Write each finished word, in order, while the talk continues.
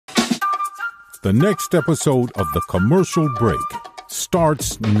The next episode of The Commercial Break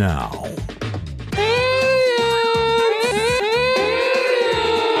starts now.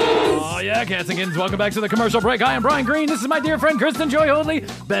 Cats and kittens, welcome back to The Commercial Break. I am Brian Green. This is my dear friend Kristen Joy Hoadley.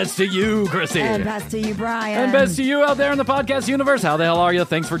 Best to you, Krissy. And best to you, Brian. And best to you out there in the podcast universe. How the hell are you?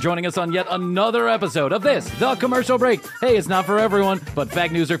 Thanks for joining us on yet another episode of this, The Commercial Break. Hey, it's not for everyone, but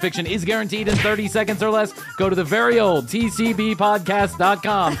fact, news, or fiction is guaranteed in 30 seconds or less. Go to the very old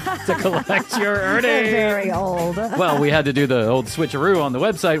tcbpodcast.com to collect your earnings. Very old. Well, we had to do the old switcheroo on the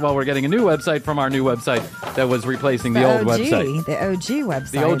website while we're getting a new website from our new website that was replacing the old website. The OG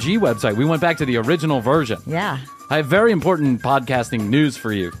website. The OG website. We went back to the original version. Yeah. I have very important podcasting news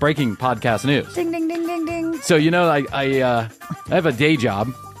for you. Breaking podcast news. Ding, ding, ding, ding, ding. So, you know, I have a day job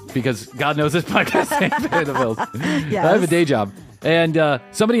because God knows this podcast ain't paying the bills. Yes. I have a day job. And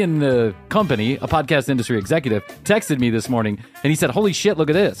somebody in the company, a podcast industry executive, texted me this morning and he said, holy shit, look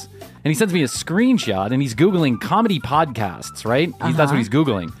at this. And he sends me a screenshot and he's Googling comedy podcasts, right? That's what he's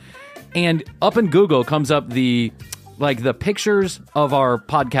Googling. And up in Google comes up the pictures of our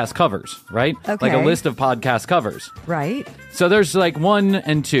podcast covers, right? Okay. Like a list of podcast covers. Right. So there's like 1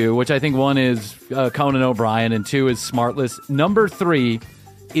 and 2, which I think 1 is Conan O'Brien and 2 is Smartless. Number 3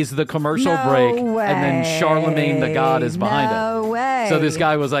 is The Commercial Break. Way. And then Charlamange The God is behind it. No way. So this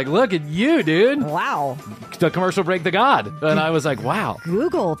guy was like, look at you, dude. Wow. The Commercial Break The God. And I was like, wow.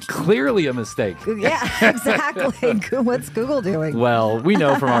 Google. Clearly a mistake. Yeah, exactly. What's Google doing? Well, we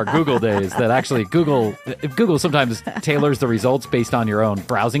know from our Google days that actually Google sometimes tailors the results based on your own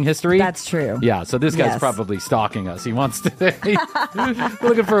browsing history. That's true. Yeah, so this guy's probably stalking us. He wants to, he's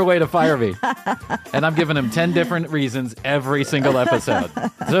looking for a way to fire me. And I'm giving him 10 different reasons every single episode.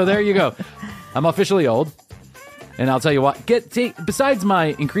 So there you go. I'm officially old. And I'll tell you what, besides my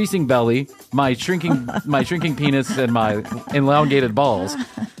increasing belly, my shrinking penis, and my elongated balls,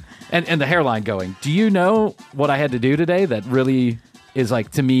 and the hairline going, do you know what I had to do today that really is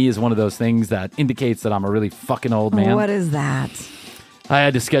like, to me, is one of those things that indicates that I'm a really fucking old man? What is that? I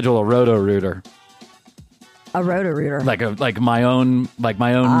had to schedule a roto-rooter. A roto-rooter. Like my own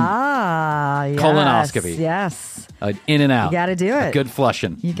colonoscopy. Yes. In and out. You got to do it. A good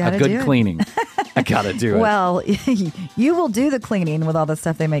flushing. You got to do do it. Cleaning. I got to do it. Well, you will do the cleaning with all the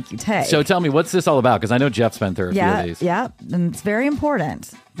stuff they make you take. So tell me, what's this all about? Because I know Jeff's been through a few of these. Yeah, and it's very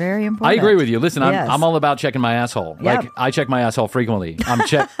important. Very important. I agree with you. Listen, Yes. I'm all about checking my asshole. Yep. Like, I check my asshole frequently.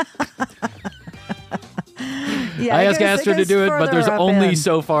 Yeah, I ask Astrid to do it, but there's only in.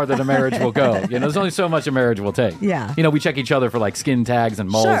 so far that a marriage will go. You know, there's only so much a marriage will take. Yeah. You know, we check each other for like skin tags and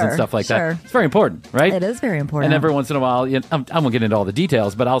moles and stuff like that. It's very important, right? It is very important. And every once in a while, I won't get into all the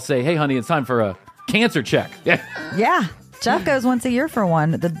details, but I'll say, hey, honey, it's time for a cancer check. Yeah. Jeff goes once a year for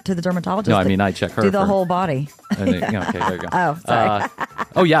one to the dermatologist. No, I mean, I check her. Do the whole body. Okay, there you go. Oh, sorry.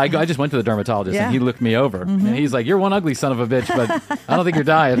 I just went to the dermatologist and he looked me over. Mm-hmm. And he's like, you're one ugly son of a bitch, but I don't think you're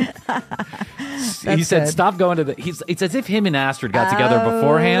dying. He said, stop going to it's as if him and Astrid got together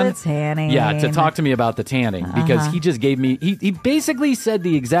beforehand. The tanning. Yeah, to talk to me about the tanning because he just gave me, he basically said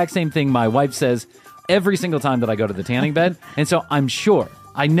the exact same thing my wife says every single time that I go to the tanning bed. And so I'm sure.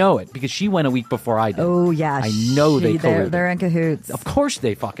 I know it because she went a week before I did. Oh, yeah. I know they colluded. They're in cahoots. Of course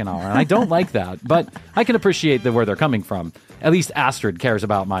they fucking are. And I don't like that. But I can appreciate where they're coming from. At least Astrid cares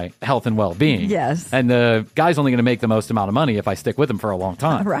about my health and well-being. Yes. And the guy's only going to make the most amount of money if I stick with him for a long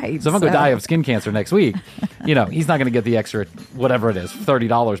time. Right. So if I'm going to die of skin cancer next week, he's not going to get the extra, whatever it is,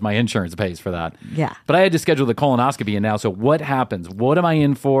 $30 my insurance pays for that. Yeah. But I had to schedule the colonoscopy. And now, so what happens? What am I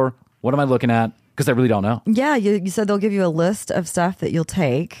in for? What am I looking at? Because I really don't know. Yeah, you said they'll give you a list of stuff that you'll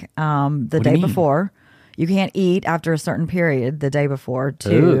take the day before. You can't eat after a certain period the day before,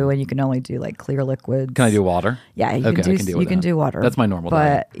 too, and you can only do like clear liquids. Can I do water? Yeah, you can do water. That's my normal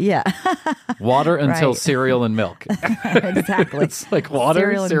diet. Yeah. Water until cereal and milk. Exactly. It's like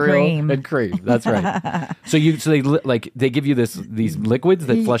water, cereal, and cream. That's right. So they give you these liquids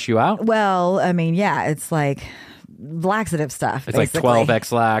that flush you out? Well, I mean, yeah, it's like laxative stuff. It's basically. like 12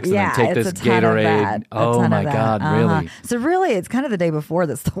 X-Lax and then take this Gatorade. Oh my God, really? So really, it's kind of the day before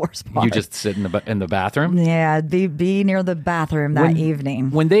that's the worst part. You just sit in the bathroom? Yeah, be near the bathroom that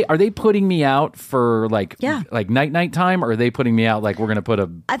evening. Are they putting me out for like night time, or are they putting me out like we're going to put a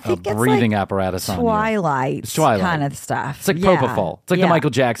breathing apparatus on you? Twilight kind of stuff. It's like propofol. It's like the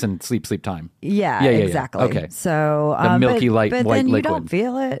Michael Jackson sleep time. Yeah, exactly. Okay. So the milky light but white then liquid. You don't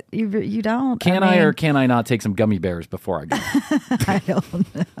feel it. You don't. Can I or can I not take some gummy bears upstairs before I go? I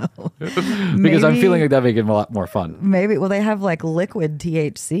don't know. Because I'm feeling like that make it a lot more fun. Maybe. Well, they have like liquid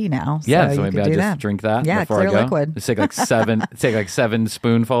THC now. So Yeah, so you maybe could I do just that. drink that Yeah, before I clear go. liquid. Just take like seven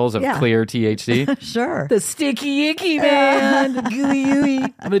spoonfuls of clear THC. Sure. The sticky icky, man. The gooey ooey.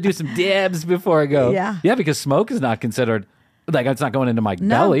 I'm going to do some dabs before I go. Yeah. Yeah, because smoke is not considered, like it's not going into my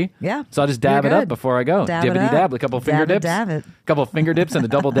belly. Yeah. So I'll just dab You're it up good. before I go. Dab it Dibbity up. dab, a couple finger dips. Dab it. A couple finger dips and a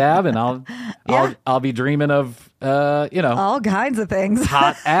double dab, and I'll be dreaming of, All kinds of things.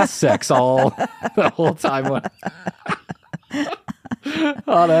 hot ass sex all the whole time.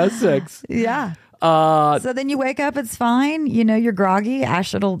 Hot ass sex. Yeah. So then you wake up, it's fine. You know, you're groggy.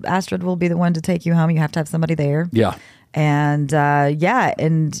 Astrid will be the one to take you home. You have to have somebody there. Yeah. And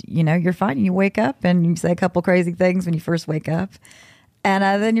and you know, you're fine. You wake up and you say a couple crazy things when you first wake up. And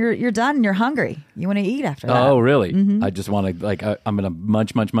then you're done and you're hungry. You want to eat after that. Oh, really? I just want to, I'm going to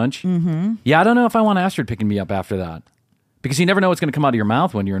munch. Mm-hmm. Yeah, I don't know if I want Astrid picking me up after that. Because you never know what's going to come out of your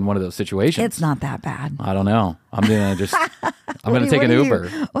mouth when you're in one of those situations. It's not that bad. I don't know. I'm going to take an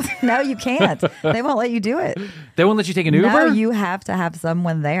Uber. No, you can't. They won't let you do it. They won't let you take an Uber? No, you have to have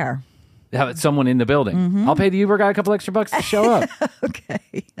someone there. Have someone in the building. I'll pay the Uber guy a couple extra bucks to show up.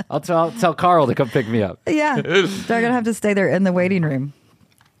 Okay. I'll tell Carl to come pick me up. Yeah. They're going to have to stay there in the waiting room.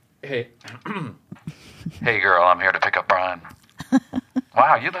 Hey. Hey, girl, I'm here to pick up Bryan.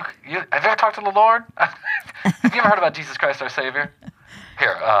 Wow, have you ever talked to the Lord? Have you ever heard about Jesus Christ our Savior?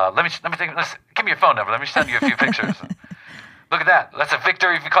 Here, let me give me your phone number. Let me send you a few pictures. Look at that. That's a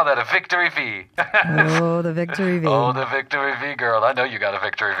victory. We call that a victory V. Oh, the victory V. Oh, the victory V, girl. I know you got a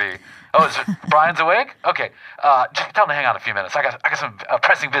victory V. Oh, is Bryan's awake? Okay. Just tell him to hang on a few minutes. I got some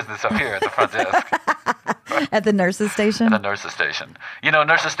pressing business up here at the front desk. At the nurse's station? At the nurse's station. You know,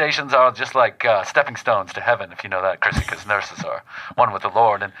 nurse's stations are just like stepping stones to heaven, if you know that, Krissy, because nurses are one with the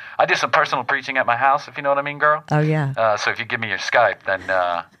Lord. And I do some personal preaching at my house, if you know what I mean, girl. Oh, yeah. So if you give me your Skype, then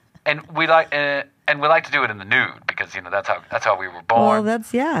and we like to do it in the nude because that's how we were born. Well,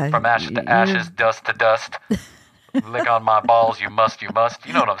 that's from ashes to ashes, dust to dust. Lick on my balls, you must. You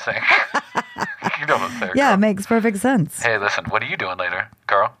know what I'm saying? You know what I'm saying? Yeah, girl. it makes perfect sense. Hey, listen, what are you doing later,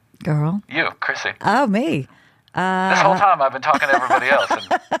 girl? Girl. You, Krissy. Oh, me. This whole time I've been talking to everybody else, and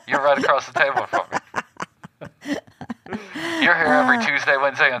you're right across the table from me. You're here every Tuesday,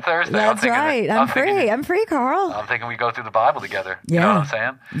 Wednesday, and Thursday. That's right. I'm free, Carl. I'm thinking we go through the Bible together. Yeah. You know what I'm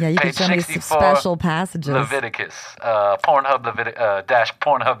saying? Yeah, you can show me some special passages. Leviticus.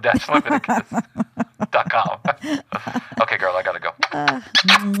 Pornhub-Leviticus.com. Okay, girl, I gotta go.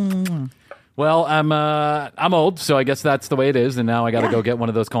 Well, I'm old, so I guess that's the way it is, and now I got to go get one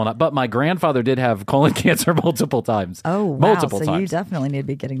of those colon. But my grandfather did have colon cancer multiple times. Oh, wow. Multiple so times. You definitely need to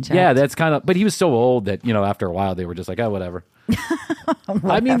be getting checked. Yeah, that's kind of. But he was so old that after a while they were just like, oh, whatever.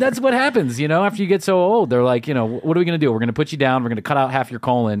 I mean, that's what happens, after you get so old. They're like, what are we going to do? We're going to put you down. We're going to cut out half your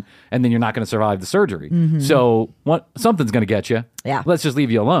colon, and then you're not going to survive the surgery. Mm-hmm. So something's going to get you. Yeah. Let's just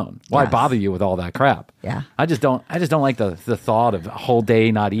leave you alone. Why bother you with all that crap? Yeah. I just don't like the thought of a whole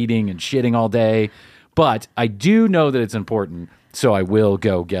day not eating and shitting all day. But I do know that it's important, so I will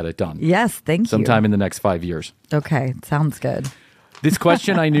go get it done. Yes, thank you. Sometime in the next 5 years. Okay, sounds good. This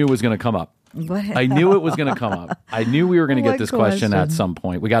question I knew was going to come up. What? I knew it was going to come up. I knew we were going to get this question at some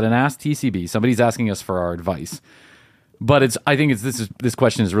point. We got an Ask TCB. Somebody's asking us for our advice. But I think this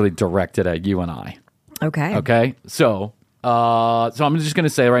question is really directed at you and I. Okay. Okay? So I'm just going to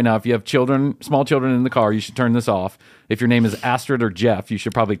say right now, if you have small children in the car, you should turn this off. If your name is Astrid or Jeff, you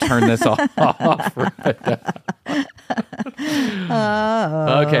should probably turn this off.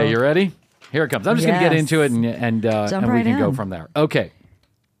 Okay, you ready? Here it comes. I'm just going to get into it and we can go from there. Okay.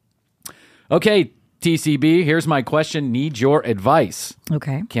 Okay, TCB, here's my question. Need your advice.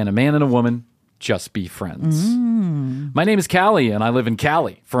 Okay. Can a man and a woman just be friends? My name is Callie, and I live in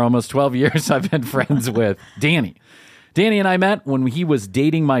Callie. For almost 12 years, I've been friends with Danny. Danny and I met when he was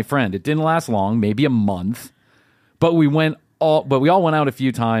dating my friend. It didn't last long, maybe a month, but we all went out a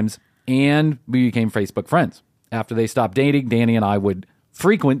few times, and we became Facebook friends. After they stopped dating, Danny and I would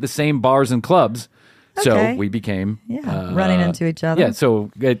frequent the same bars and clubs, so we became running into each other. Yeah,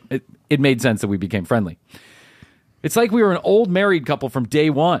 so it made sense that we became friendly. It's like we were an old married couple from day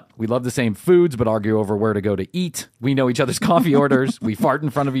one. We love the same foods, but argue over where to go to eat. We know each other's coffee orders. We fart in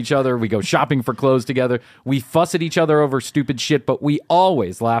front of each other. We go shopping for clothes together. We fuss at each other over stupid shit, but we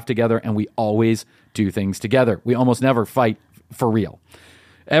always laugh together, and we always do things together. We almost never fight for real.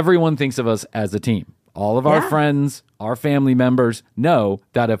 Everyone thinks of us as a team. All of our friends, our family members know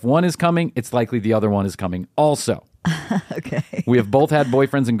that if one is coming, it's likely the other one is coming also. Okay. We have both had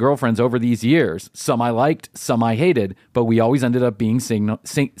boyfriends and girlfriends over these years. Some I liked, some I hated, but we always ended up being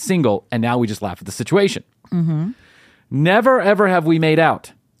single, and now we just laugh at the situation. Mm-hmm. Never, ever have we made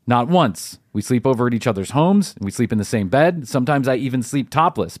out. Not once. We sleep over at each other's homes, and we sleep in the same bed. Sometimes I even sleep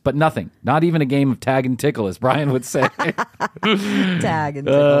topless, but nothing. Not even a game of tag and tickle, as Bryan would say. Tag and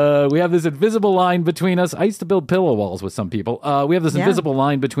tickle. We have this invisible line between us. I used to build pillow walls with some people. We have this invisible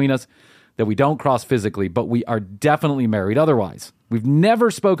line between us that we don't cross physically, but we are definitely married otherwise. We've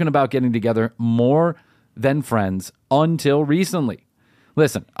never spoken about getting together more than friends until recently.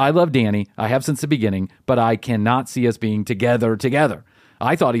 Listen, I love Danny. I have since the beginning, but I cannot see us being together.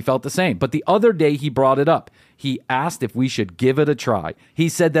 I thought he felt the same, but the other day he brought it up. He asked if we should give it a try. He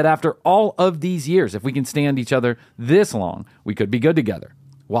said that after all of these years, if we can stand each other this long, we could be good together.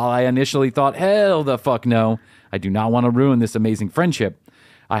 While I initially thought, hell the fuck no, I do not want to ruin this amazing friendship,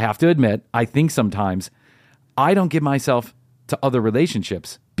 I have to admit, I think sometimes I don't give myself to other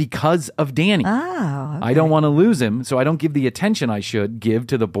relationships because of Danny. Oh, okay. I don't want to lose him, so I don't give the attention I should give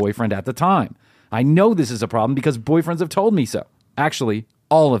to the boyfriend at the time. I know this is a problem because boyfriends have told me so. Actually,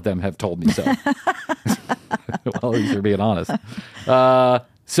 all of them have told me so. Well, at least you're being honest.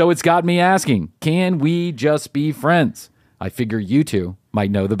 So it's got me asking, can we just be friends? I figure you two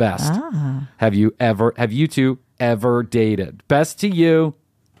might know the best. Have you two ever dated? Best to you.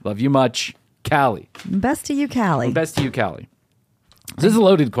 Love you much. Callie. Best to you, Callie. Best to you, Callie. This is a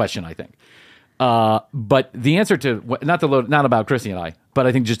loaded question, I think. But the answer to, not about Krissy and I, but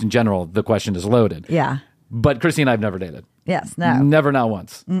I think just in general, the question is loaded. Yeah. But Krissy and I have never dated. Yes, no. Never, not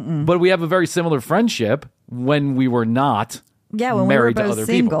once. But we have a very similar friendship when we were not when married we were to both other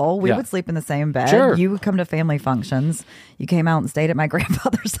single, people. we would sleep in the same bed. Sure. You would come to family functions. You came out and stayed at my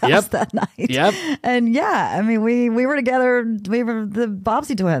grandfather's house that night. Yep. And I mean, we were together. We were the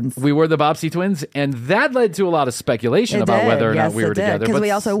Bobbsey twins. We were the Bobbsey twins, and that led to a lot of speculation about whether or not we were together. Because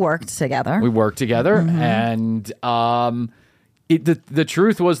we also worked together. We worked together, and the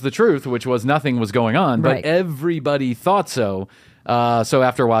truth was the truth, which was nothing was going on, but everybody thought so. So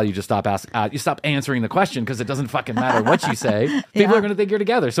after a while, you just stop answering the question because it doesn't fucking matter what you say. People are going to think you're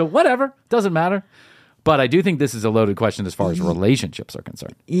together. So whatever, doesn't matter. But I do think this is a loaded question as far as relationships are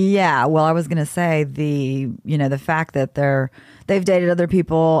concerned. Yeah, well, I was going to say the fact that they've dated other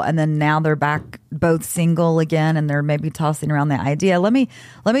people and then now they're back both single again and they're maybe tossing around the idea. Let me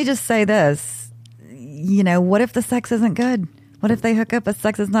just say this. What if the sex isn't good? What if they hook up but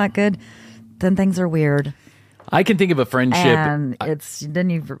sex is not good? Then things are weird. I can think of a friendship, and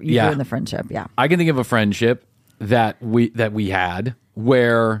you ruin the friendship. Yeah, I can think of a friendship that we had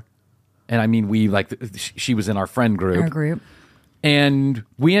where, and I mean she was in our friend group. Our group. And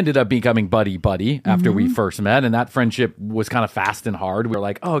we ended up becoming buddy after we first met, and that friendship was kind of fast and hard. We were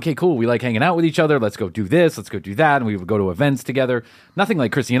like, oh, okay, cool. We like hanging out with each other. Let's go do this. Let's go do that. And we would go to events together. Nothing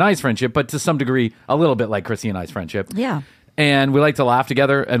like Krissy and I's friendship, but to some degree, a little bit like Krissy and I's friendship. Yeah. And we like to laugh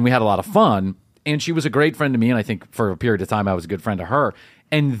together, and we had a lot of fun. And she was a great friend to me, and I think for a period of time, I was a good friend to her.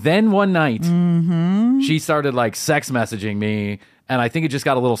 And then one night, she started sex messaging me, and I think it just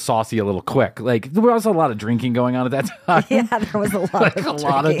got a little saucy, a little quick. There was also a lot of drinking going on at that time. Yeah, there was a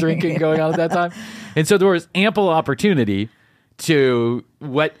lot of drinking going on at that time. And so there was ample opportunity to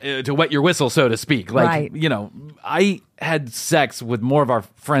wet your whistle, so to speak. I had sex with more of our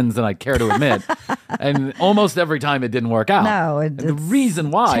friends than I care to admit, and almost every time it didn't work out. No, the reason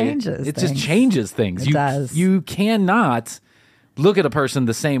why just changes things. It does. You cannot look at a person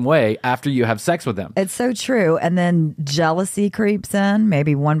the same way after you have sex with them. It's so true. And then jealousy creeps in.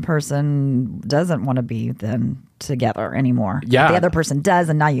 Maybe one person doesn't want to be then together anymore. Yeah, the other person does,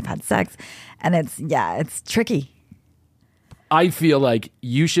 and now you've had sex, and it's tricky. I feel like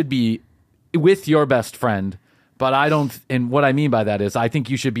you should be with your best friend, but I don't. And what I mean by that is I think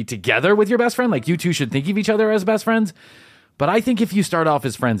you should be together with your best friend. You two should think of each other as best friends. But I think if you start off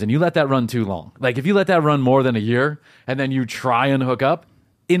as friends and you let that run too long, if you let that run more than a year and then you try and hook up,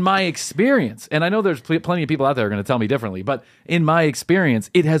 in my experience, and I know there's plenty of people out there who are going to tell me differently, but in my experience,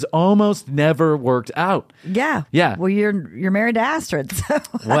 it has almost never worked out. Yeah. Yeah. Well, you're married to Astrid, so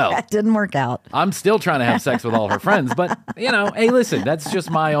that didn't work out. I'm still trying to have sex with all her friends, but, hey, listen, that's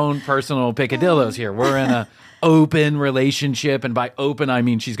just my own personal picadillos here. We're in a open relationship, and by open, I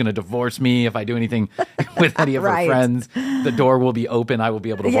mean she's going to divorce me if I do anything with any of her friends. The door will be open. I will be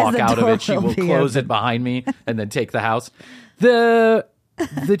able to walk out of it. She will close it behind me and then take the house.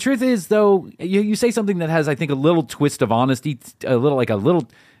 The truth is, though, you say something that has, I think, a little twist of honesty,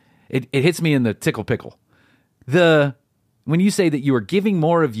 it hits me in the tickle pickle. When you say that you are giving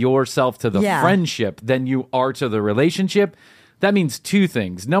more of yourself to the friendship than you are to the relationship, that means two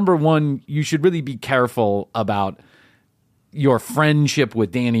things. Number one, you should really be careful about your friendship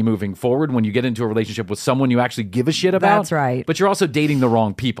with Danny moving forward when you get into a relationship with someone you actually give a shit about. That's right. But you're also dating the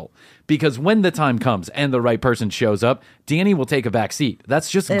wrong people. Because when the time comes and the right person shows up, Danny will take a back seat. That's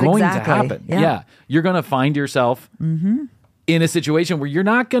just going to happen. Yeah. You're going to find yourself in a situation where you're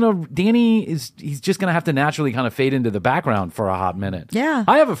not going to, he's just going to have to naturally kind of fade into the background for a hot minute. Yeah.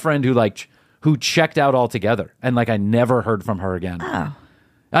 I have a friend who checked out altogether and I never heard from her again. Oh.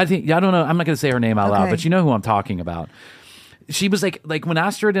 I don't know. I'm not going to say her name out loud, but you know who I'm talking about. She was like when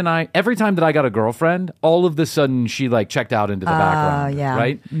Astrid and I, every time that I got a girlfriend, all of a sudden she checked out into the background. Yeah.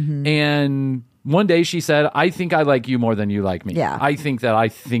 Right. Mm-hmm. And one day she said, I think I like you more than you like me. Yeah. I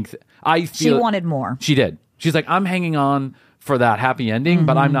feel she wanted more. She did. She's like, I'm hanging on for that happy ending,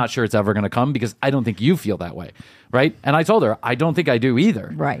 but I'm not sure it's ever going to come because I don't think you feel that way. Right. And I told her, I don't think I do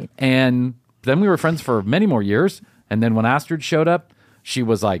either. Right. And then we were friends for many more years. And then when Astrid showed up, she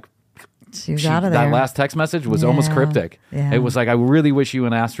was like, she was out of there. That last text message was almost cryptic. Yeah. It was like, I really wish you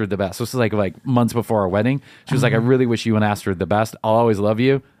and Astrid the best. So this is like months before our wedding. She was like, I really wish you and Astrid the best. I'll always love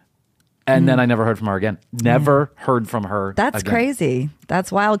you. And then I never heard from her again. Never heard from her That's again. Crazy.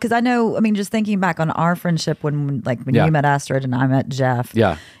 That's wild. Because I know, just thinking back on our friendship when you met Astrid and I met Jeff.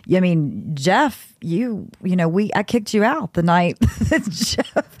 Yeah. Jeff, I kicked you out the night that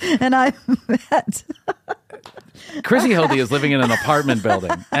Jeff and I met. Krissy Hildy is living in an apartment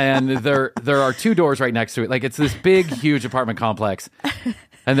building, and there are two doors right next to it. It's this big, huge apartment complex,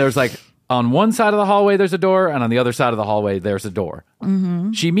 and there's on one side of the hallway there's a door, and on the other side of the hallway there's a door.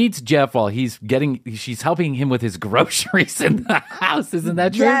 Mm-hmm. She meets Jeff while she's helping him with his groceries in the house. Isn't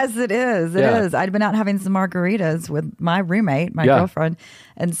that true? Yes, it is. It is. I'd been out having some margaritas with my roommate, my girlfriend,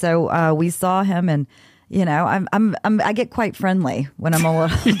 and so we saw him and. I get quite friendly when I'm a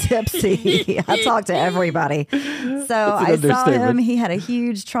little tipsy. I talk to everybody. So I saw him. He had a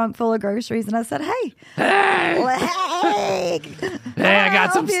huge trunk full of groceries, and I said, "Hey, hey, I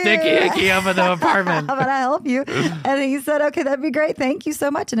got some sticky icky up in the apartment. How about I help you?" And he said, "Okay, that'd be great. Thank you so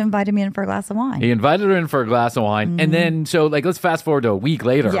much," and invited me in for a glass of wine. He invited her in for a glass of wine, and then let's fast forward to a week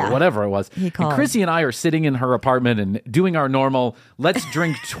later or whatever it was. He called. And Krissy and I are sitting in her apartment and doing our normal. Let's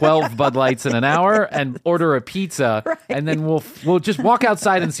drink 12 Bud Lights in an hour and order a pizza, and then we'll just walk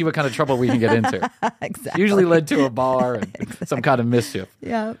outside and see what kind of trouble we can get into. Exactly. Usually led to a bar and some kind of mischief.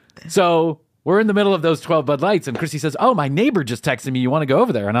 Yeah. So we're in the middle of those 12 Bud Lights, and Krissy says, "Oh, my neighbor just texted me. You want to go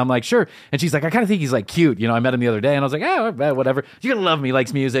over there?" And I'm like, "Sure." And she's like, "I kind of think he's cute. I met him the other day." And I was like, "Oh, whatever. You're going to love me. He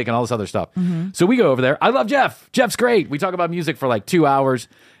likes music and all this other stuff." Mm-hmm. So we go over there. I love Jeff. Jeff's great. We talk about music for 2 hours.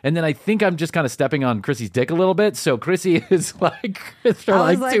 And then I think I'm just kind of stepping on Krissy's dick a little bit. So Krissy is for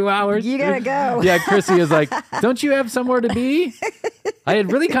 2 hours. You got to go. Yeah, Krissy is like, "Don't you have somewhere to be?" I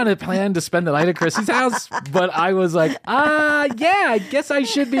had really kind of planned to spend the night at Krissy's house, but I was like, yeah, I guess I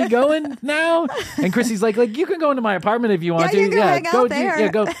should be going now. And Krissy's like, you can go into my apartment if you want to. You can hang out there.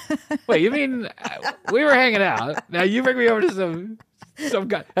 Go. Wait, you mean we were hanging out? Now you bring me over to some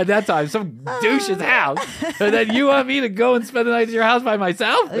guy at that time, some douche's house, and then you want me to go and spend the night at your house by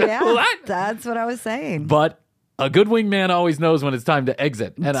myself? Yeah, what? That's what I was saying. But a good wingman always knows when it's time to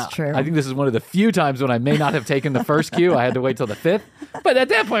exit. And That's true. I think this is one of the few times when I may not have taken the first cue. I had to wait till the fifth. But at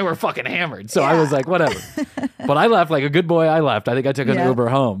that point, we're fucking hammered. So I was like, whatever. But I left like a good boy. I left. I think I took an Uber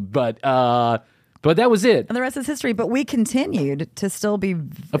home. But that was it. And the rest is history. But we continued to still be,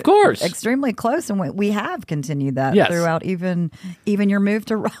 of course, extremely close, and we have continued that throughout even your move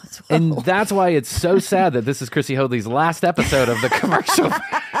to Roswell. And that's why it's so sad that this is Krissy Hildy's last episode of the commercial.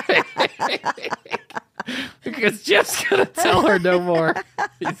 Because Jeff's gonna tell her no more.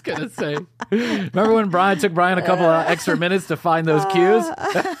 He's gonna say, "Remember when Bryan took Bryan a couple of extra minutes to find those cues?"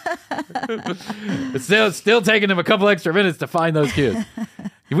 It's still taking him a couple extra minutes to find those cues.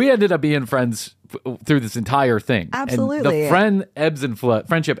 We ended up being friends through this entire thing. Absolutely. And the friendship ebbs and flows.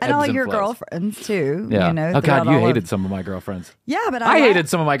 And all your girlfriends too. Yeah. Oh God, you hated some of my girlfriends. Yeah, but I hated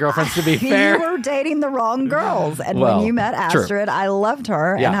some of my girlfriends, to be fair. You were dating the wrong girls. And when you met Astrid, I loved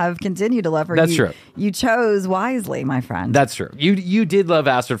her and have continued to love her. That's true. You chose wisely, my friend. That's true. You did love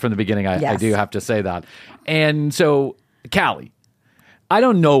Astrid from the beginning. I do have to say that. And so, Callie, I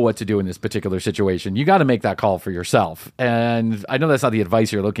don't know what to do in this particular situation. You got to make that call for yourself. And I know that's not the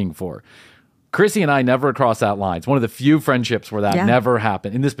advice you're looking for. Krissy and I never crossed that line. It's one of the few friendships where that never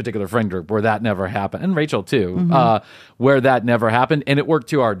happened. In this particular friend group, where that never happened. And Rachel, too, where that never happened. And it worked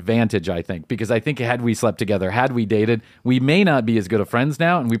to our advantage, I think. Because I think had we slept together, had we dated, we may not be as good of friends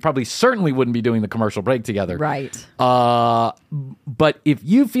now. And we probably certainly wouldn't be doing the commercial break together. Right. But if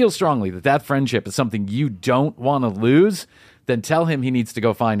you feel strongly that friendship is something you don't want to lose, then tell him he needs to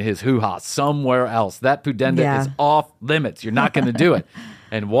go find his hoo-ha somewhere else. That pudenda is off limits. You're not going to do it.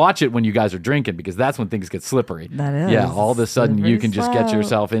 and watch it when you guys are drinking because that's when things get slippery. That is. Yeah, all of a sudden you can just get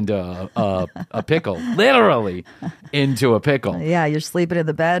yourself into a pickle, literally into a pickle. Yeah, you're sleeping in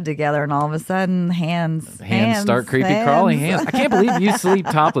the bed together, and all of a sudden, hands start creepy crawling hands. I can't believe you sleep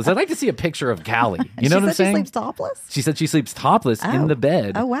topless. I'd like to see a picture of Callie. You know what I'm saying? She sleeps topless? She said she sleeps topless in the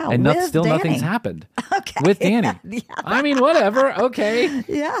bed. Oh, wow. And With still Danny. nothing's happened. Okay. With Danny. Yeah. I mean, whatever. Okay.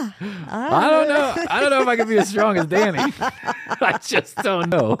 Yeah. I don't know. I don't know if I can be as strong as Danny. I just don't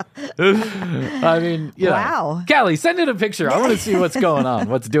know. I mean, you know. Wow. Callie, send in a picture. I want to see what's going on.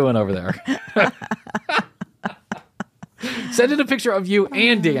 What's doing over there. Send in a picture of you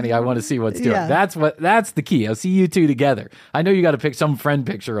and Danny. I want to see what's doing. Yeah. That's the key. I'll see you two together. I know you got to pick some friend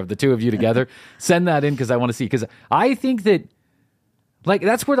picture of the two of you together. Send that in because I want to see. Because I think that like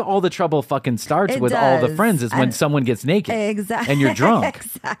that's where all the trouble fucking starts with all the friends is when someone gets naked. Exactly. And you're drunk.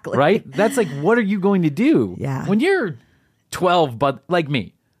 Exactly. Right? That's like, what are you going to do? Yeah. When you're 12, but like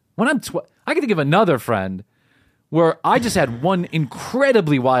me, when I'm 12, I can think of another friend where I just had one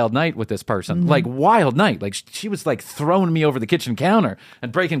incredibly wild night with this person. Like, wild night. Like, she was, like, throwing me over the kitchen counter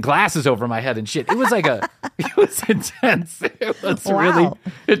and breaking glasses over my head and shit. It was like it was intense. It was really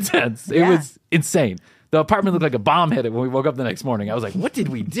intense. It was insane. The apartment looked like a bomb hit it when we woke up the next morning. I was like, what did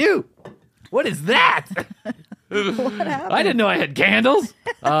we do? What is that? What happened? I didn't know I had candles.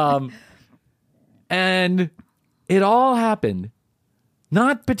 And it all happened.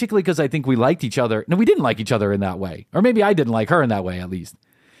 Not particularly because I think we liked each other. No, we didn't like each other in that way. Or maybe I didn't like her in that way, at least.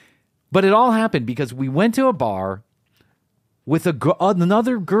 But it all happened because we went to a bar with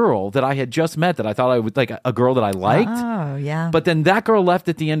another girl that I had just met that I thought I would like, a girl that I liked. Oh, yeah. But then that girl left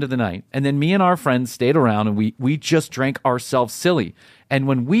at the end of the night. And then me and our friends stayed around and we just drank ourselves silly. And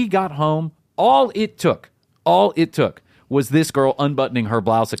when we got home, all it took was this girl unbuttoning her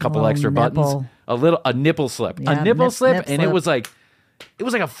blouse, a couple extra buttons, a nipple slip. Yeah, a nipple slip, nip and slip. it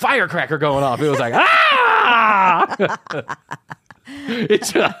was like a firecracker going off. It was like, ah!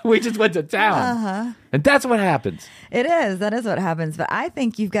 We just went to town. And that's what happens. It is. That is what happens. But I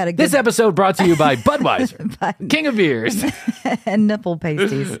think you've got a good... This episode brought to you by Budweiser, King of Beers. and nipple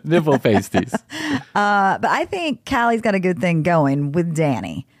pasties. Nipple pasties. But I think Callie's got a good thing going with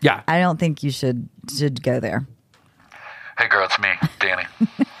Danny. Yeah. I don't think you should go there. Hey, girl, it's me, Danny.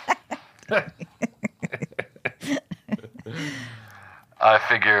 I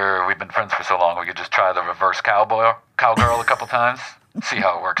figure we've been friends for so long, we could just try the reverse cowgirl a couple times, see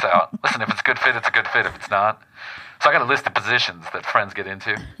how it works out. Listen, if it's a good fit, it's a good fit. If it's not, so I got a list of positions that friends get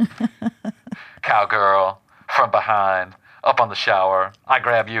into. Cowgirl, from behind, up on the shower. I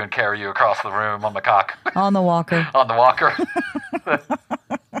grab you and carry you across the room on the cock. On the walker. On the walker.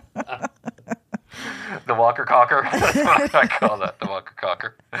 The walker cocker. That's what I call that, the walker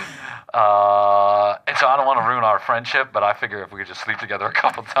cocker. And so I don't want to ruin our friendship, but I figure if we could just sleep together a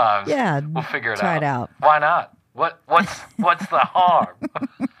couple times, we'll figure it out. Try it out. Why not? What's the harm?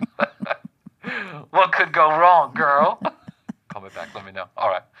 What could go wrong, girl? Call me back. Let me know. All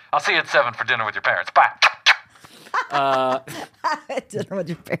right. I'll see you at 7 for dinner with your parents. Bye. Dinner with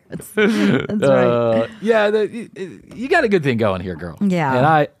your parents. That's right. Yeah, you got a good thing going here, girl. Yeah. And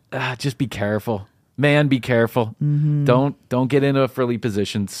I just be careful. Man, be careful. Mm-hmm. Don't get into frilly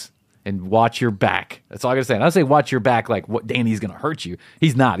positions and watch your back. That's all I gotta say. And I don't say watch your back like what Danny's gonna hurt you.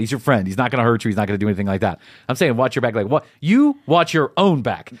 He's not. He's your friend. He's not gonna hurt you. He's not gonna do anything like that. I'm saying watch your back like what? You watch your own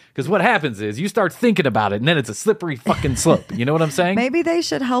back. Because what happens is you start thinking about it and then it's a slippery fucking slope. You know what I'm saying? Maybe they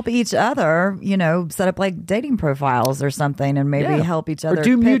should help each other, set up like dating profiles or something and maybe help each other. Or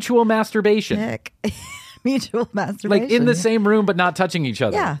do mutual masturbation. Pick. Mutual masturbation. Like in the same room, but not touching each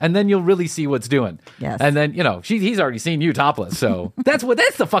other. Yeah. And then you'll really see what's doing. Yes. And then, he's already seen you topless. So that's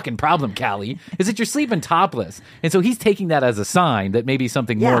the fucking problem, Callie, is that you're sleeping topless. And so he's taking that as a sign that maybe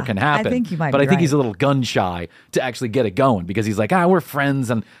something more can happen. I think you might But be I think he's a right. little gun shy to actually get it going because he's like, we're friends.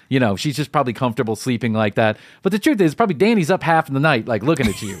 And, she's just probably comfortable sleeping like that. But the truth is probably Danny's up half of the night, like looking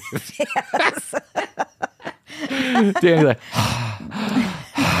at you. Danny like,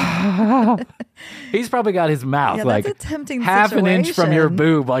 he's probably got his mouth like that's a tempting half an inch from your situation.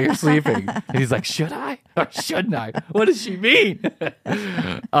 boob while you're sleeping. And he's like, should I or shouldn't I? What does she mean?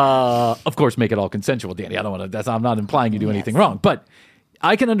 Of course, make it all consensual, Danny. I don't want to, I'm not implying you do anything wrong, but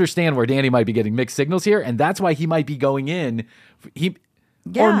I can understand where Danny might be getting mixed signals here. And that's why he might be going in.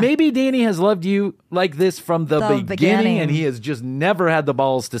 Yeah. Or maybe Danny has loved you like this from the beginning, and he has just never had the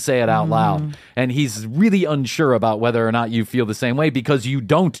balls to say it out loud. And he's really unsure about whether or not you feel the same way because you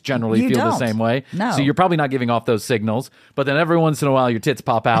don't generally feel the same way. No. So you're probably not giving off those signals. But then every once in a while, your tits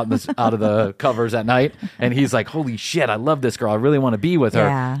pop out out of the covers at night. And he's like, holy shit, I love this girl. I really want to be with her.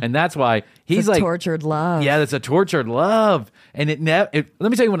 Yeah. And that's why he's It's like... tortured love. Yeah, that's a tortured love. And let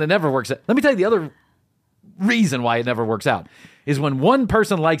me tell you when it never works out. Let me tell you the other reason why it never works out is when one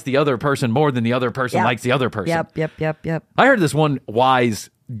person likes the other person more than the other person likes the other person. Yep. I heard this one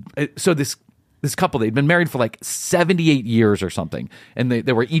wise. So this couple, they'd been married for like 78 years or something, and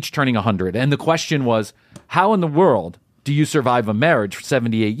they were each turning 100. And the question was, how in the world do you survive a marriage for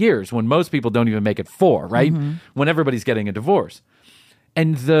 78 years when most people don't even make it 4, right? When everybody's getting a divorce.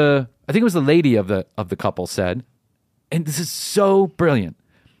 And I think it was the lady of the couple said, and this is so brilliant.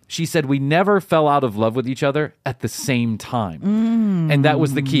 She said, we never fell out of love with each other at the same time. And that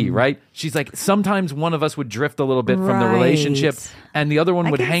was the key, right? She's like, sometimes one of us would drift a little bit from the relationship and the other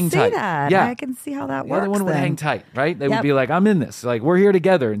one would hang tight. Yeah, I can see how that works. The other one would hang tight, right? They would be like, I'm in this. Like, we're here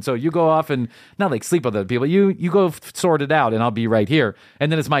together. And so you go off and not like sleep with other people. You go sort it out and I'll be right here.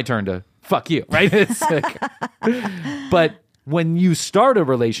 And then it's my turn to fuck you, right? It's like, but when you start a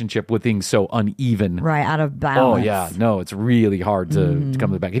relationship with things so uneven, right, out of balance. Oh yeah, no, it's really hard to come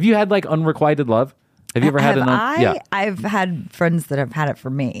to the back. Have you had like unrequited love? Have you ever had I've had friends that have had it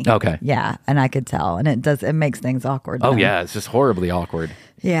for me. Okay. Yeah, and I could tell, and it makes things awkward. Oh then. yeah, it's just horribly awkward.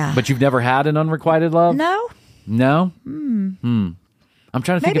 Yeah. But you've never had an unrequited love? No. No? I'm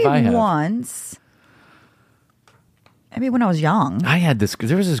trying to think if I have. Maybe once. Maybe when I was young.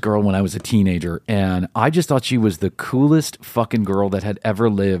 There was this girl when I was a teenager, and I just thought she was the coolest fucking girl that had ever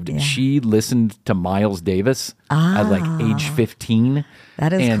lived. Yeah. She listened to Miles Davis at like age 15.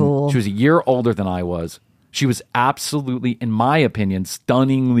 That is cool. She was a year older than I was. She was absolutely, in my opinion,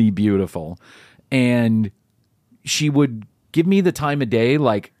 stunningly beautiful. And she would give me the time of day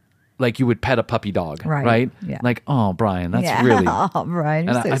like you would pet a puppy dog, right? Yeah. Like, oh, Bryan, that's really... Oh, Bryan,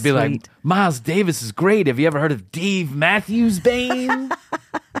 you're and so I'd be like, sweet. Miles Davis is great. Have you ever heard of Dave Matthews Band?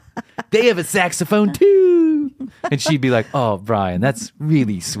 They have a saxophone too. And she'd be like, oh, Bryan, that's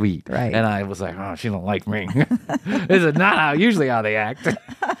really sweet. Right. And I was like, oh, she don't like me. This is not usually how they act.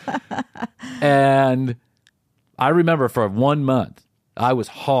 And I remember for 1 month, I was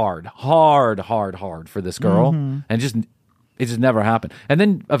hard for this girl. And it just never happened. And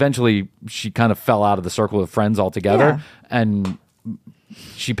then eventually she kind of fell out of the circle of friends altogether. Yeah. And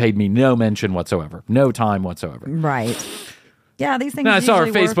she paid me no mention whatsoever, no time whatsoever. Right. Yeah, these things. I saw her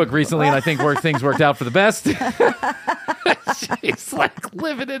usually Facebook work. recently, and I think things worked out for the best. She's like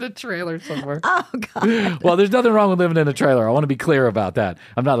living in a trailer somewhere. Oh, God. Well, there's nothing wrong with living in a trailer. I want to be clear about that.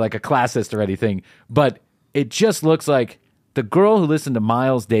 I'm not like a classist or anything, but it just looks like the girl who listened to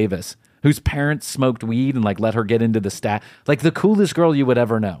Miles Davis, whose parents smoked weed and like let her get into the like the coolest girl you would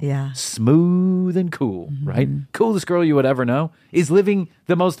ever know. Yeah. Smooth and cool, right? Coolest girl you would ever know is living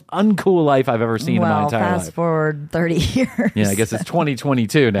the most uncool life I've ever seen in my entire life. Fast forward 30 years. Yeah, I guess it's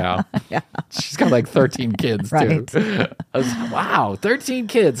 2022 now. Yeah. She's got like 13 kids Right. too. I was like, wow, 13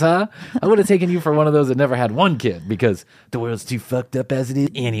 kids, huh? I would have taken you for one of those that never had one kid because the world's too fucked up as it is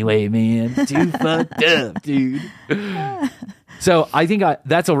anyway, man. Too fucked up, dude. So I think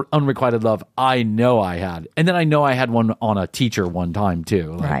that's an unrequited love I know I had. And then I know I had one on a teacher one time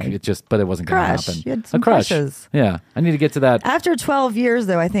too. Like Right. but it wasn't going to Crush. happen. You had some a crush. crushes. Yeah. I need to get to that. After 12 years,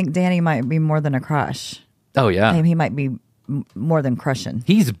 though, I think Danny might be more than a crush. Oh, yeah. He might be more than crushing.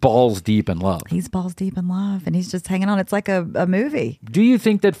 He's balls deep in love. He's balls deep in love, and he's just hanging on. It's like a movie. Do you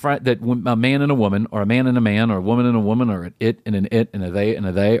think that a man and a woman, or a man and a man, or a woman and a woman, or an it and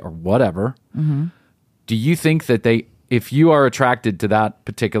a they, or whatever, do you think that if you are attracted to that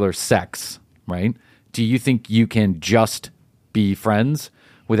particular sex, right, do you think you can just be friends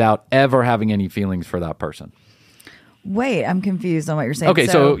without ever having any feelings for that person? Wait, I'm confused on what you're saying. Okay,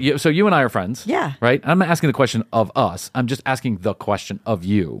 so you and I are friends. Yeah. Right? I'm not asking the question of us. I'm just asking the question of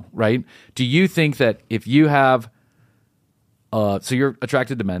you, right? Do you think that if you have, so you're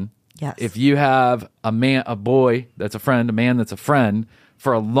attracted to men. Yes. If you have a boy that's a friend, a man that's a friend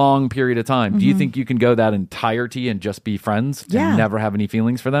for a long period of time, do you think you can go that entirety and just be friends and never have any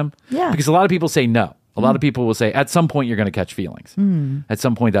feelings for them? Yeah. Because a lot of people say no. A lot of people will say at some point you're going to catch feelings. At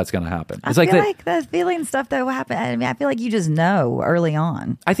some point that's going to happen. I feel like the feeling stuff that will happen. I mean, I feel like you just know early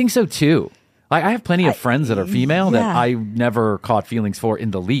on. I think so too. Like I have plenty of friends that are female that yeah. I never caught feelings for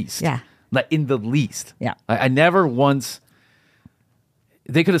in the least. Yeah. Like in the least. Yeah. I never once.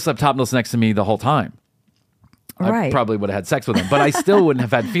 They could have slept topless next to me the whole time. I probably would have had sex with them, but I still wouldn't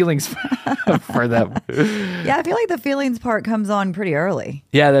have had feelings for them. Yeah, I feel like the feelings part comes on pretty early.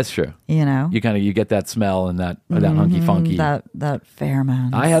 Yeah, that's true. You know, You get that smell and that hunky funky. that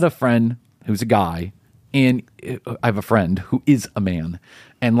pheromone. I had a friend who's a guy, and I have a friend who is a man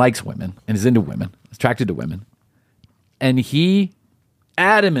and likes women and is into women, attracted to women, and he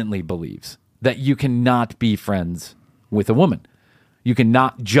adamantly believes that you cannot be friends with a woman. You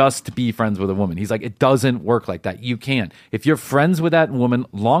cannot just be friends with a woman. He's like, it doesn't work like that. You can't. If you're friends with that woman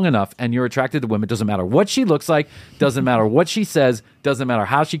long enough and you're attracted to women, doesn't matter what she looks like, doesn't matter what she says, doesn't matter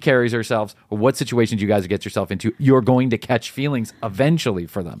how she carries herself or what situations you guys get yourself into, you're going to catch feelings eventually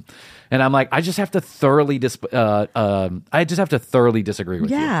for them. And I'm like, I just have to thoroughly disagree with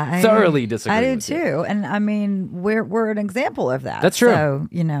you. Thoroughly disagree. I do with too. You. And I mean, we're an example of that. That's true. So,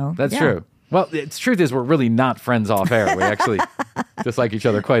 That's true. Well, the truth is we're really not friends off air. We actually dislike each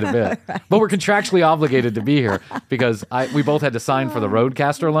other quite a bit. Right. But we're contractually obligated to be here because we both had to sign for the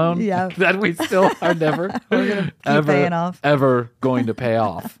Roadcaster loan that we still are never ever going to pay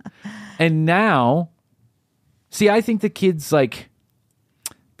off. And now, see, I think the kids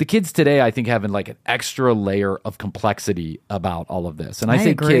today, I think, having like an extra layer of complexity about all of this. And I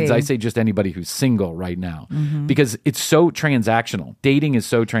say agree. kids, I say just anybody who's single right now, because it's so transactional. Dating is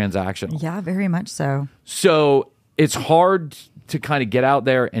so transactional. Yeah, very much so. So it's hard to kind of get out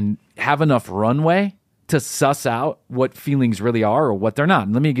there and have enough runway to suss out what feelings really are or what they're not.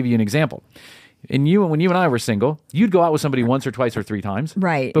 And let me give you an example. When you and I were single, you'd go out with somebody once or twice or three times.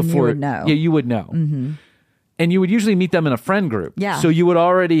 Right. Before, and you would know. Yeah, you would know. Mm-hmm. And you would usually meet them in a friend group. Yeah. So you would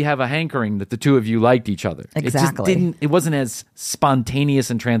already have a hankering that the two of you liked each other. Exactly. It wasn't as spontaneous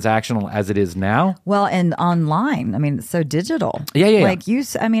and transactional as it is now. Well, and online, I mean, it's so digital. Yeah. Like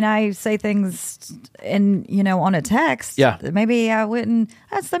I say things on a text. Yeah. Maybe I wouldn't.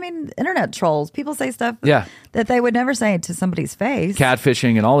 Internet trolls. People say stuff that they would never say to somebody's face.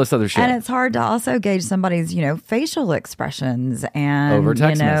 Catfishing and all this other shit. And it's hard to also gauge somebody's, facial expressions and over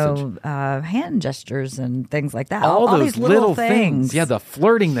text message, hand gestures and things like that. All those these little things. Yeah, the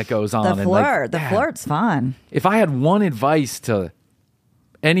flirting that goes on. The flirt's fun. If I had one advice to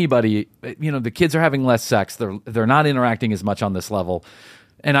anybody, the kids are having less sex. They're not interacting as much on this level.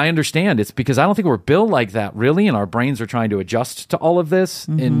 And I understand it's because I don't think we're built like that, really, and our brains are trying to adjust to all of this.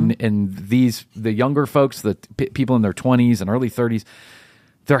 And the younger folks, the people in their 20s and early 30s,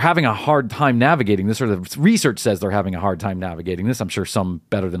 they're having a hard time navigating this. Or the research says they're having a hard time navigating this. I'm sure some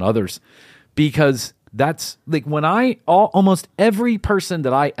better than others, because that's like when almost every person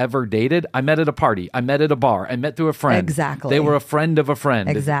that I ever dated, I met at a party, I met at a bar, I met through a friend. Exactly. They were a friend of a friend.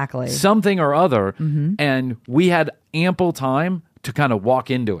 Exactly. Something or other. And we had ample time to kind of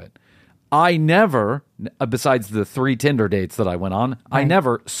walk into it. I never, besides the 3 Tinder dates that I went on, I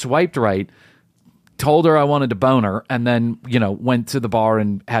never swiped right, told her I wanted to bone her, and then, went to the bar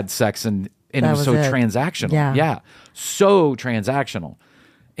and had sex, and it was so transactional. Yeah. So transactional.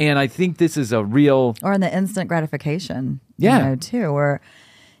 And I think this is a real... Or in the instant gratification, too, where...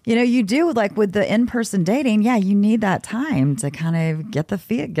 you do, like with the in-person dating, you need that time to kind of get the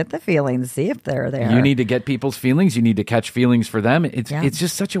feelings, see if they're there. You need to get people's feelings. You need to catch feelings for them. It's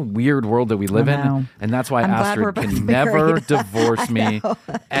just such a weird world that we live in. And that's why Astrid can never divorce me,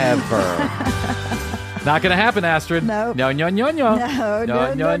 ever. Not going to happen, Astrid. No. No.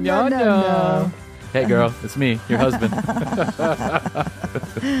 No. Hey, girl, it's me, your husband.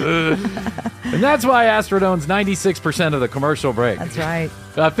 And that's why Astrid owns 96% of the commercial break. That's right.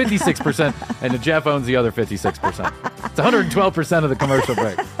 56%, and Jeff owns the other 56%. It's 112% of the commercial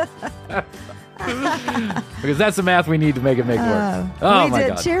break. Because that's the math we need to make it work. Oh, my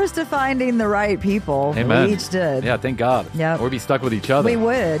God. Cheers to finding the right people. Amen. We each did. Yeah, thank God. Yep. We'd be stuck with each other. We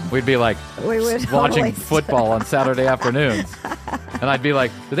would. We'd be like watching football on Saturday afternoons. And I'd be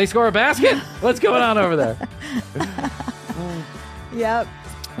like, did they score a basket? What's going on over there? Yep.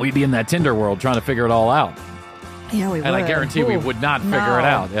 We'd be in that Tinder world trying to figure it all out. Yeah, we would. And I guarantee we would not figure it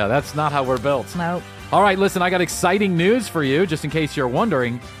out. Yeah, that's not how we're built. Nope. All right, listen, I got exciting news for you, just in case you're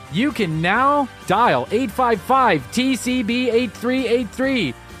wondering. You can now dial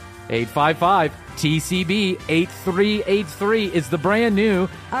 855-TCB-8383. 855-TCB-8383 is the brand new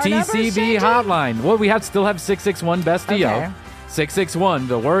TCB hotline. Well, we still have 661-BEST-DO. Okay. 661,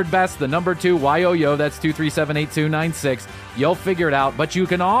 the word best, the number 2, YOYO, that's 237-8296. You'll figure it out, but you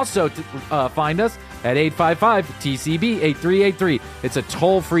can also find us at 855-TCB-8383. It's a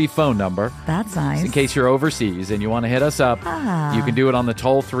toll-free phone number. That's nice. In case you're overseas and you want to hit us up, you can do it on the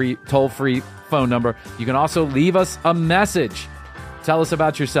toll-free phone number. You can also leave us a message Tell us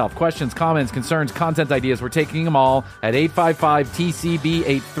about yourself. Questions, comments, concerns, content ideas. We're taking them all at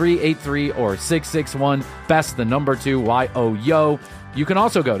 855-TCB-8383 or 661-BEST, the number 2, YOYO. You can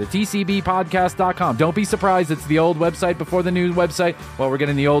also go to tcbpodcast.com. Don't be surprised. It's the old website before the new website. Well, we're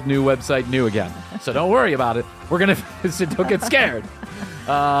getting the old new website new again. So don't worry about it. We're going to, so don't get scared.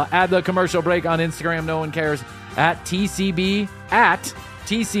 Add the commercial break on Instagram. No one cares. At TCB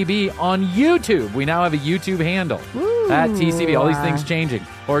on YouTube. We now have a YouTube handle. Ooh. At TCB. All these things changing.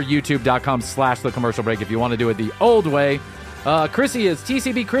 Or youtube.com/the commercial break if you want to do it the old way. Krissy is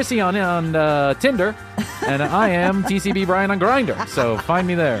TCB Krissy on Tinder, and I am TCB Bryan on Grindr. So find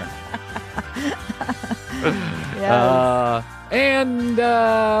me there. Yes.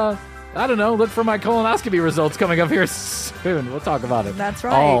 I don't know. Look for my colonoscopy results coming up here soon. We'll talk about it. That's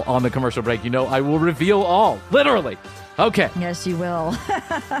right. All on the commercial break. You know, I will reveal all. Literally. Okay. Yes, you will. All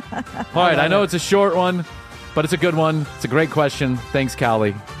right. I know it's a short one, but it's a good one. It's a great question. Thanks,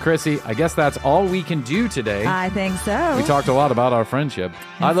 Callie. Krissy, I guess that's all we can do today. I think so. We talked a lot about our friendship.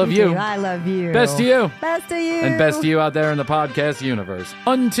 Yes, I love we you. do. I love you. Best to you. Best to you. And best to you out there in the podcast universe.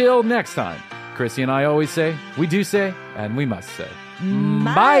 Until next time, Krissy and I always say, we do say, and we must say.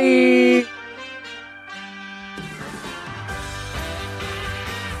 Bye. Bye.